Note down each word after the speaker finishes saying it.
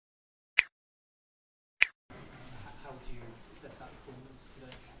assess that performance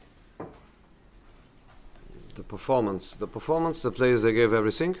today? The performance, the players, they gave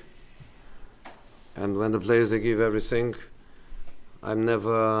everything. And when the players, they give everything, I'm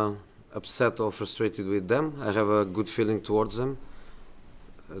never upset or frustrated with them. I have a good feeling towards them.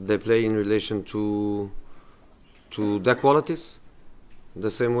 They play in relation to their qualities,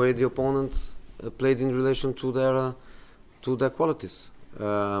 the same way the opponent played in relation to their qualities.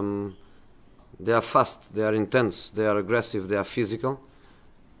 They are fast, they are intense, they are aggressive, they are physical,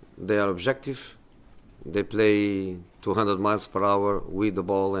 they are objective. They play 200 miles per hour with the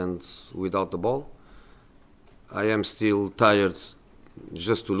ball and without the ball. I am still tired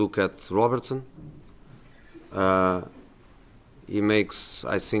just to look at Robertson. He makes,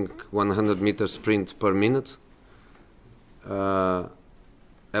 I think, 100-meter sprint per minute.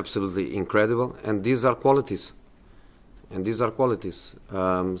 Absolutely incredible. And these are qualities.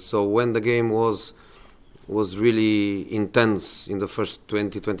 So when the game was really intense in the first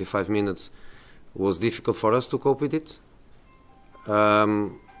 20-25 minutes, it was difficult for us to cope with it.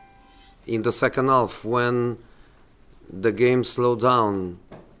 In the second half, when the game slowed down,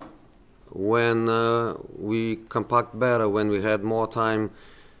 when we compact better, when we had more time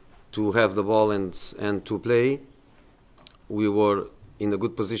to have the ball and to play, we were in a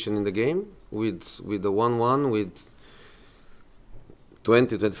good position in the game with the 1-1, with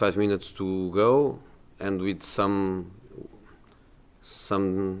 20-25 minutes to go, and with some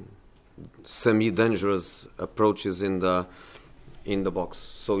semi-dangerous approaches in the box.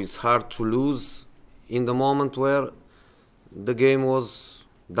 So it's hard to lose in the moment where the game was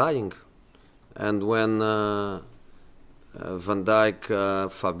dying, and when Van Dijk,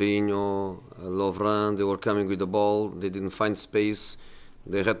 Fabinho, Lovren, they were coming with the ball, they didn't find space,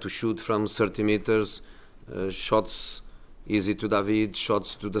 they had to shoot from 30 meters, shots easy to David,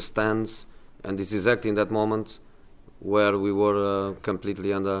 shots to the stands, and it's exactly in that moment where we were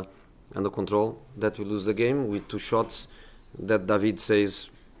completely under control that we lose the game with two shots that David says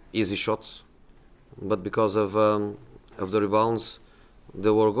easy shots, but because of the rebounds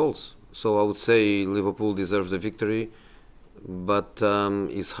there were goals. So I would say Liverpool deserves the victory, but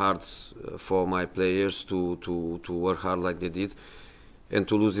it's hard for my players to work hard like they did and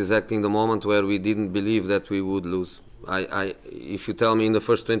to lose exactly in the moment where we didn't believe that we would lose. If you tell me in the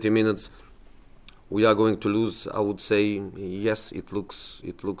first 20 minutes we are going to lose, I would say yes, it looks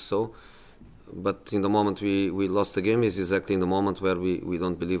so. But in the moment we lost the game is exactly in the moment where we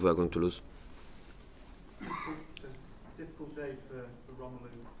don't believe we are going to lose. Difficult day for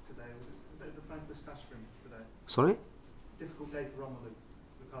Romelu today. Was it the thankless task for him today? Sorry? Difficult day for Romelu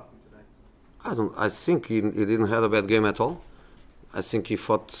Lukaku today. I think he didn't have a bad game at all. I think he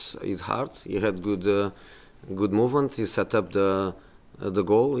fought it hard. He had good movement. He set up the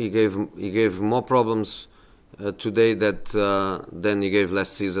goal. He gave more problems today than he gave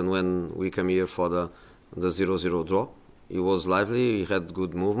last season when we came here for the 0-0 draw. He was lively. He had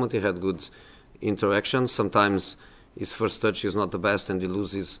good movement. He had good interaction. Sometimes his first touch is not the best, and he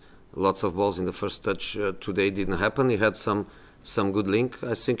loses lots of balls in the first touch. Today didn't happen. He had some good link.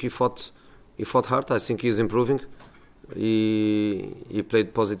 I think he fought hard. I think he's improving. He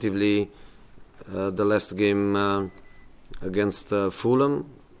played positively the last game against Fulham,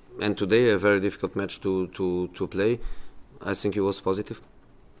 and today a very difficult match to play. I think he was positive.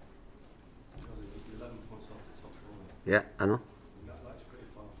 Yeah, I know.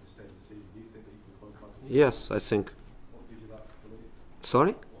 Yes, I think.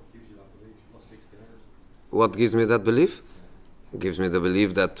 Sorry? What gives me that belief? Gives me the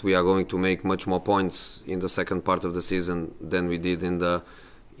belief that we are going to make much more points in the second part of the season than we did in the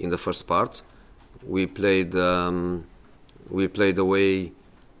first part. We played away.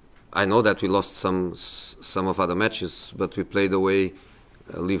 I know that we lost some of other matches, but we played away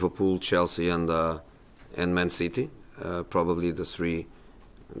Liverpool, Chelsea, and Man City. Probably the three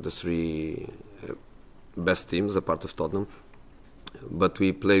best teams, apart of Tottenham. But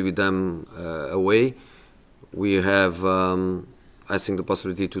we play with them away. We have, I think, the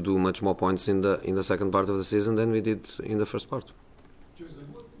possibility to do much more points in the second part of the season than we did in the first part. Jose,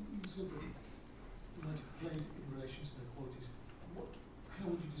 what you said that United played in relation to their qualities. How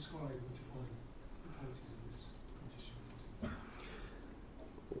would you describe and define the qualities of this competition?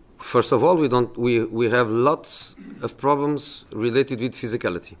 First of all, we have lots of problems related with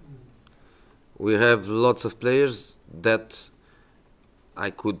physicality. We have lots of players that I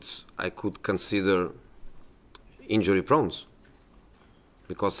could consider injury prone,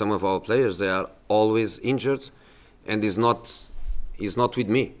 because some of our players, they are always injured, and is not with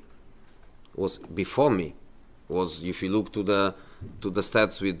me. Was before me. Was, if you look to the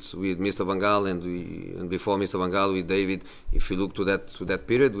stats with Mr. Van Gaal and before Mr. Van Gaal with David, if you look to that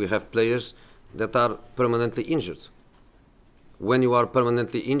period, we have players that are permanently injured. When you are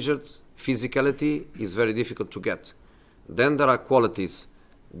permanently injured, physicality is very difficult to get. Then there are qualities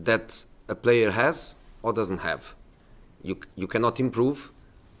that a player has or doesn't have. You cannot improve,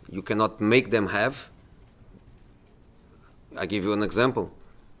 you cannot make them have. I give you an example.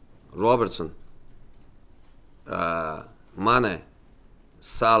 Robertson, Mane,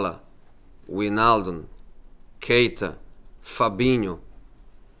 Salah, Wijnaldum, Keita, Fabinho,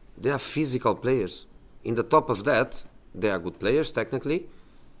 they are physical players. In the top of that, they are good players technically.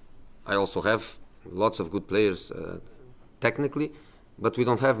 I also have lots of good players technically, but we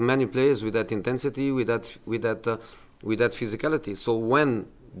don't have many players with that intensity, with that physicality. So when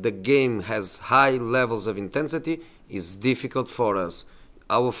the game has high levels of intensity, it's difficult for us.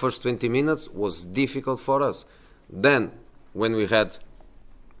 Our first 20 minutes was difficult for us. Then, when we had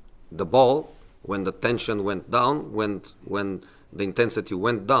the ball, when the tension went down, when the intensity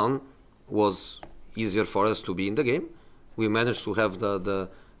went down, was easier for us to be in the game. We managed to have the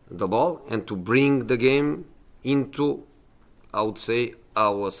ball and to bring the game into, I would say,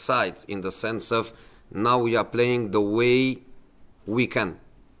 our side, in the sense of now we are playing the way we can.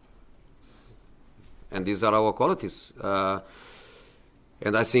 And these are our qualities.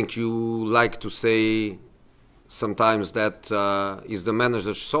 And I think you like to say sometimes that is the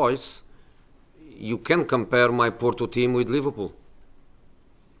manager's choice. You can compare my Porto team with Liverpool.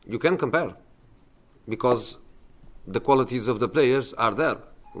 You can compare. Because the qualities of the players are there.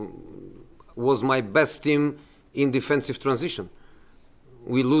 Was my best team in defensive transition.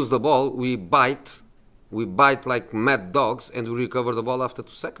 We lose the ball, we bite like mad dogs, and we recover the ball after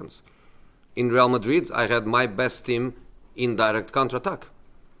 2 seconds. In Real Madrid, I had my best team in direct counter-attack.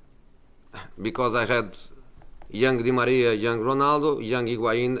 Because I had young Di Maria, young Ronaldo, young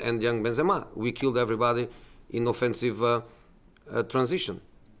Higuain, and young Benzema. We killed everybody in offensive transition.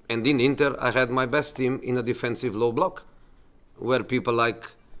 And in Inter, I had my best team in a defensive low block, where people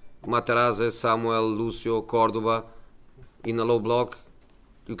like Materazzi, Samuel, Lucio, Cordoba, in a low block,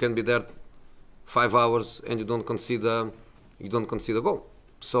 you can be there 5 hours and you don't concede a goal.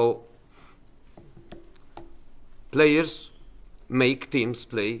 So players make teams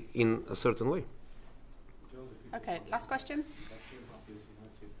play in a certain way. Okay, last question.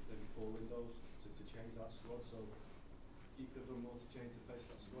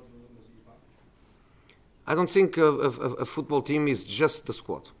 I don't think a football team is just the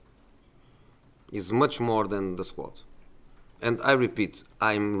squad. It's much more than the squad. And I repeat,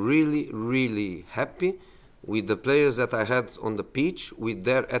 I'm really, really happy with the players that I had on the pitch, with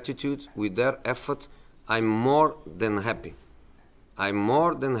their attitude, with their effort. I'm more than happy. I'm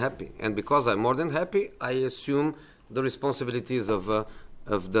more than happy. And because I'm more than happy, I assume the responsibilities of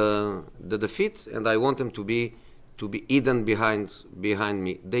the defeat, and I want them to be hidden behind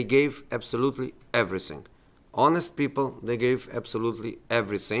me. They gave absolutely everything. Honest people, they gave absolutely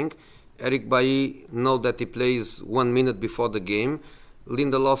everything. Eric Bailly know that he plays 1 minute before the game.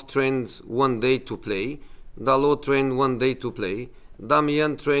 Lindelof trained 1 day to play. Dalot trained 1 day to play.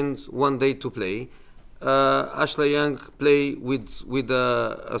 Damian trained 1 day to play. Ashley Young play with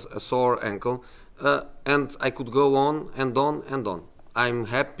a sore ankle. And I could go on and on and on. I'm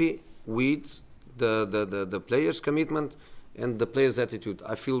happy with the players' commitment and the players' attitude.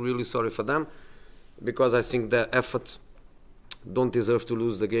 I feel really sorry for them, because I think their effort don't deserve to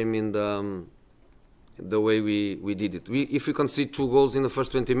lose the game in the way we did it. If we concede 2 goals in the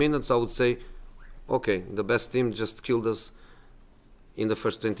first 20 minutes, I would say, okay, the best team just killed us in the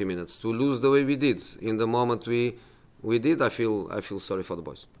first 20 minutes. To lose the way we did, in the moment we did, I feel sorry for the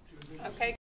boys. Okay.